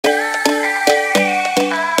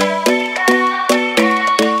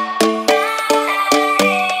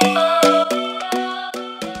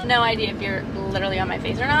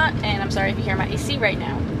days or not, and I'm sorry if you hear my AC right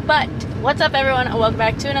now. But what's up, everyone, and welcome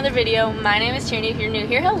back to another video. My name is Tierney. If you're new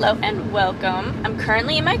here, hello and welcome. I'm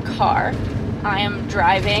currently in my car. I am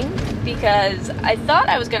driving because I thought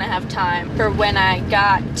I was gonna have time for when I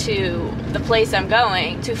got to the place I'm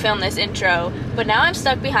going to film this intro, but now I'm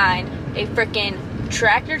stuck behind a freaking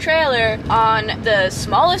tractor trailer on the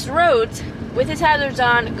smallest roads with his hazards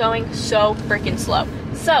on, going so freaking slow.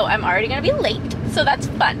 So I'm already gonna be late, so that's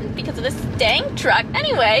fun because of this dang truck.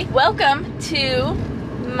 Anyway, welcome to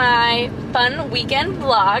my fun weekend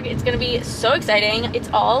vlog. It's gonna be so exciting. It's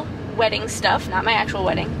all wedding stuff, not my actual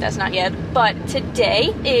wedding, that's not yet, but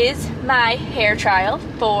today is my hair trial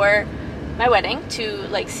for my wedding to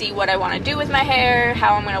like see what I want to do with my hair,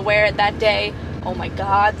 how I'm gonna wear it that day. Oh my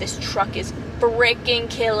god, this truck is freaking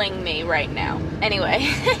killing me right now. Anyway,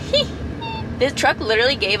 this truck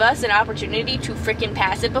literally gave us an opportunity to freaking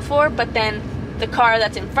pass it before, but then the car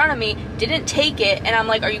that's in front of me didn't take it, and I'm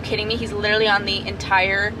like, are you kidding me? He's literally on the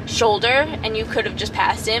entire shoulder and you could have just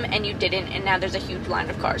passed him and you didn't, and now there's a huge line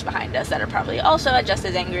of cars behind us that are probably also just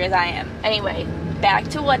as angry as I am. Anyway, back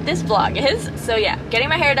to what this vlog is. So yeah, getting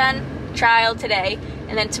my hair done, trial today,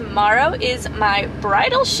 and then tomorrow is my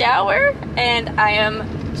bridal shower, and I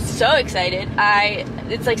am so excited.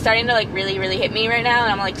 It's like starting to like really hit me right now,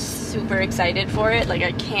 and I'm like super excited for it. Like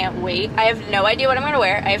I can't wait. I have no idea what I'm gonna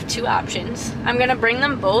wear. I have two options. I'm gonna bring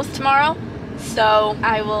them both tomorrow, so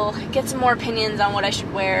I will get some more opinions on what I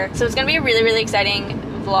should wear. So it's gonna be a really exciting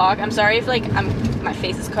vlog. I'm sorry if like my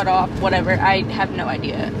face is cut off, whatever. I have no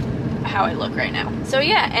idea how I look right now. So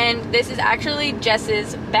yeah, and this is actually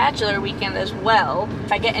Jess's bachelor weekend as well.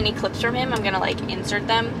 If I get any clips from him, I'm gonna like insert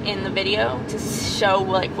them in the video to show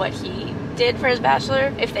like what he did for his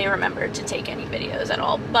bachelor, if they remember to take any videos at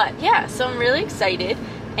all. But yeah, so I'm really excited,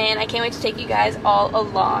 and I can't wait to take you guys all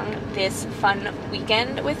along this fun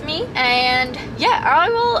weekend with me. And yeah, I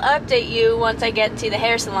will update you once I get to the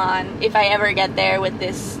hair salon, if I ever get there with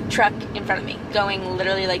this truck in front of me going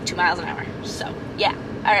literally like 2 miles an hour. So yeah,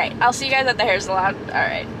 all right, I'll see you guys at the hair salon. All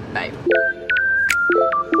right, bye.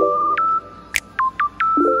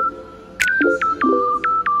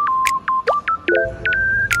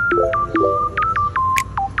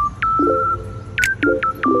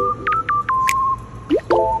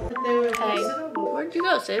 Hey, where'd you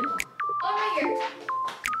go, Sid? Oh, right here.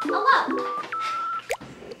 Hello.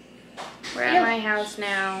 We're at my house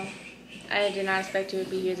now. I did not expect it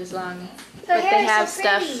would be here this long. The But hair they is have so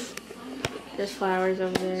pretty. stuff. There's flowers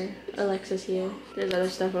over there. Alexa's here. There's other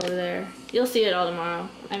stuff over there. You'll see it all tomorrow.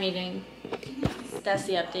 I'm eating. That's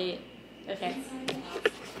the update. Okay.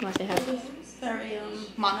 Want to say hi? Very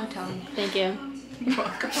monotone. Thank you. You're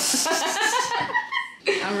welcome.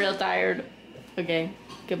 I'm real tired. Okay.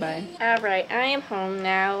 Goodbye. Alright, I am home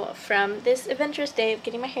now from this adventurous day of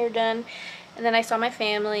getting my hair done. And then I saw my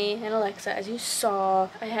family and Alexa, as you saw.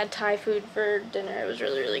 I had Thai food for dinner. It was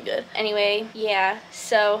really good. Anyway, yeah,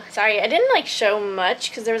 so sorry I didn't like show much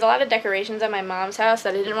because there was a lot of decorations at my mom's house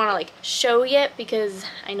that I didn't want to like show yet because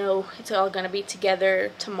I know it's all gonna be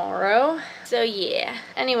together tomorrow. So yeah.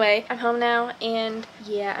 Anyway, I'm home now, and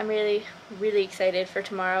yeah, I'm really excited for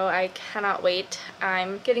tomorrow. I cannot wait.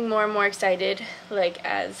 I'm getting more and more excited like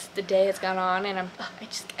as the day has gone on, and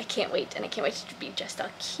I can't wait, and I can't wait to be just all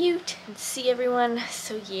cute and see everyone.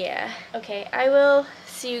 So yeah. Okay, I will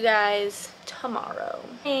see you guys tomorrow.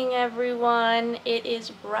 Hey everyone, it is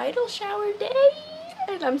bridal shower day,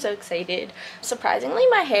 and I'm so excited. Surprisingly,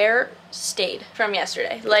 my hair stayed from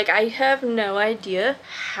yesterday. Like, I have no idea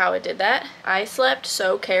how it did that. I slept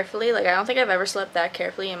so carefully. Like, I don't think I've ever slept that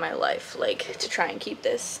carefully in my life, like, to try and keep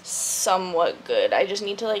this somewhat good. I just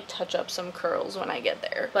need to like touch up some curls when I get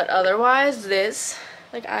there, but otherwise this,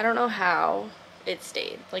 like, I don't know how it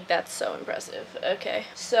stayed. Like, that's so impressive. Okay,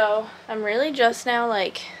 so I'm really just now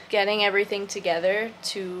like getting everything together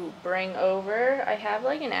to bring over. I have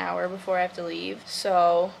like an hour before I have to leave,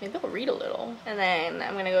 so maybe I'll read a little, and then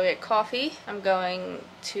I'm gonna go get coffee. I'm going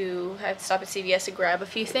to have to stop at CVS to grab a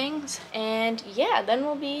few things, and yeah, then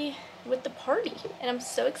we'll be with the party, and I'm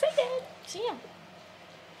so excited. So yeah,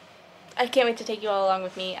 I can't wait to take you all along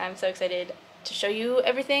with me. I'm so excited to show you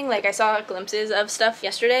everything. Like, I saw glimpses of stuff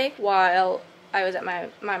yesterday while I was at my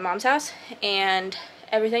mom's house, and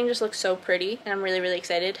everything just looks so pretty, and I'm really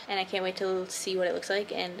excited, and I can't wait to see what it looks like.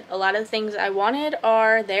 And a lot of the things I wanted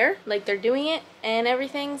are there, like they're doing it and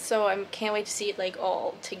everything, so I can't wait to see it like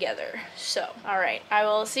all together. So alright, I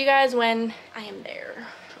will see you guys when I am there,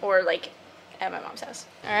 or like at my mom's house.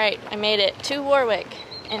 Alright, I made it to Warwick,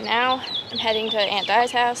 and now I'm heading to Aunt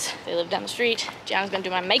Di's house. They live down the street. Gianna's gonna do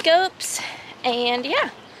my makeups, and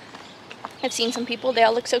yeah, I've seen some people, they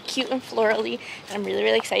all look so cute and florally, and I'm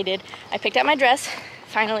really excited. I picked out my dress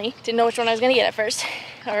finally. Didn't know which one I was gonna get at first,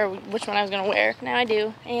 or which one I was gonna wear. Now I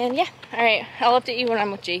do, and yeah. All right, I'll update you when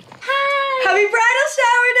I'm with G. Hi! Happy bridal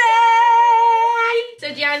shower day!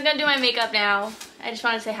 So Gianna's gonna do my makeup now. I just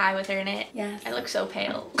want to say hi with her in it. Yes. I look so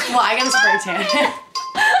pale. Well, I got a spray tan.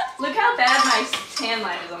 Look how bad my tan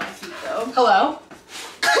line is on my feet though. Hello?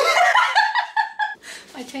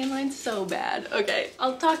 My tan line's so bad. Okay,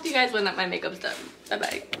 I'll talk to you guys when my makeup's done.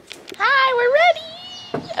 Bye-bye. Hi, we're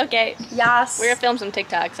ready! Okay, Yes. we're gonna film some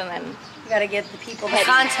TikToks and then... We gotta get the people the Petty.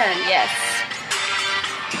 content. Yes.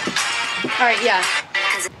 Alright, yeah.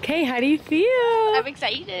 Okay, how do you feel? I'm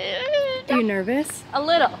excited. Are you nervous? A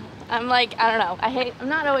little. I'm like, I don't know. I'm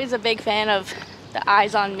not always a big fan of the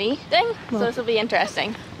eyes on me thing, so this will be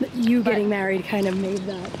interesting. You getting married kind of made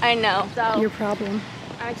that I know. So your problem.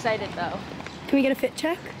 I'm excited though. Can we get a fit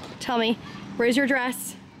check? Tell me, where's your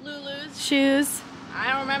dress? Lulu's. Shoes? I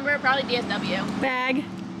don't remember. Probably DSW. Bag?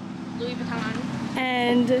 Louis Vuitton.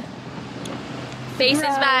 And... Faces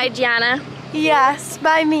by Gianna. Yes,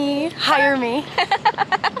 by me. Hire me.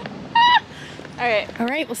 All right.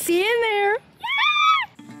 Alright, we'll see you in there.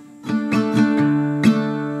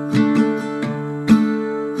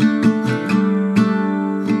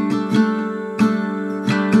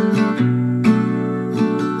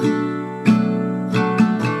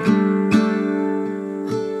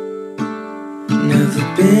 Never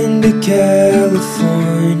been to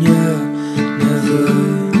California, never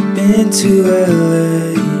been to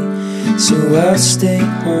LA, so I'll stay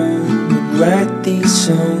home and write these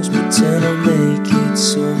songs, pretend I'll make it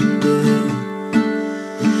someday.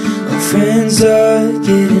 My friends are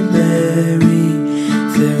getting married,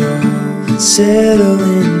 they're all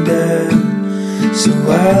settling down, so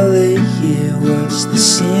I lay here, watch the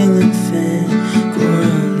ceiling fan go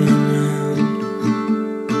round and round.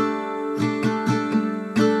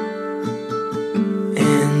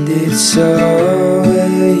 And it's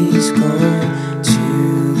always gone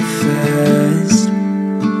too fast,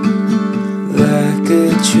 like a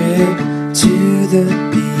trip to the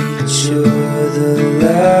beach or the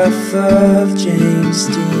life of James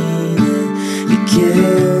Dean. And it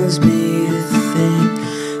kills me to think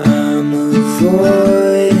I'm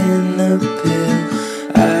avoiding the pill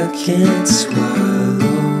I can't swallow.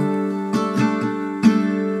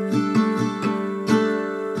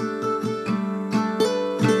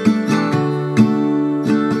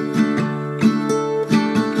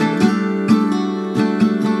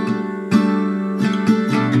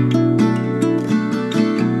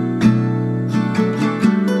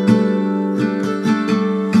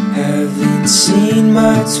 Haven't seen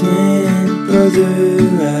my twin brother,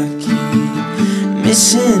 I keep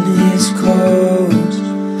missing his calls.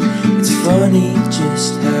 It's funny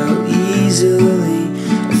just how easily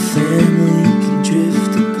a family can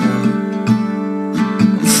drift apart.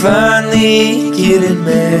 I'm finally getting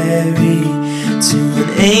married to an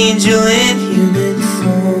angel in human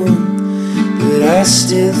form, but I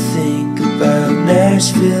still think about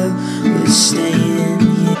Nashville, we're staying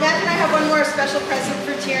here. Matt and I have one more special present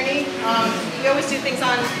for Tierney. We always do things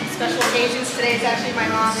on special occasions. Today is actually my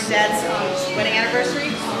mom and dad's wedding anniversary.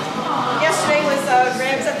 Yesterday was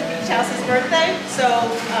Graham's at the beach house's birthday, so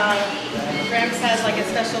Graham's has like a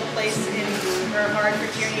special place in her heart for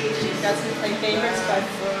Tierney. She doesn't play favorites, but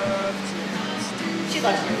she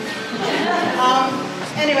loves you.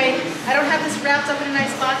 Anyway, I don't have this wrapped up in a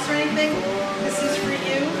nice box or anything. This is for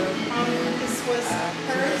you. This was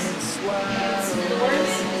hers. It's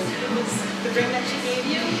yours. It was the ring that she gave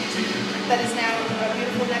you. That is now a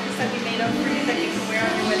beautiful necklace that we made up for you that you can wear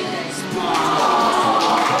on your wedding day.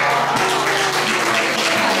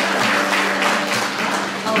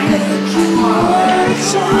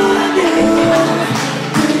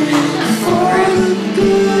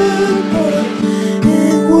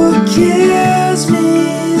 And what kills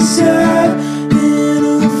me is I've been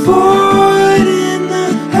avoiding the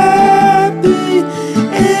happy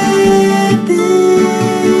ending.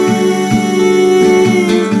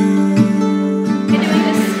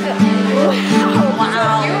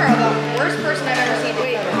 Wow. You are the worst person I've ever seen.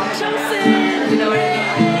 Wait, You know what I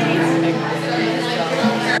mean?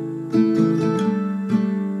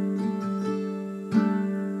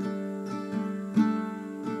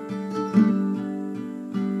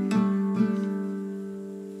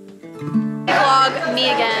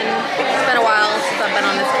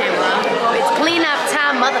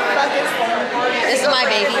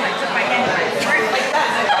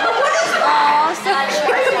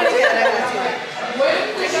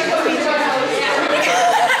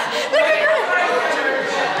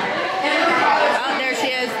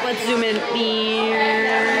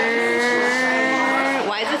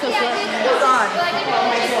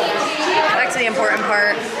 the important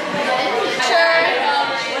part. Sure.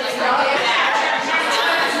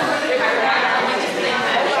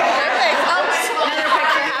 Another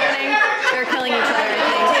picture happening. They're killing each other, I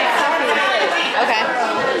think.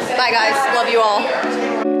 Okay. Bye guys. Love you all.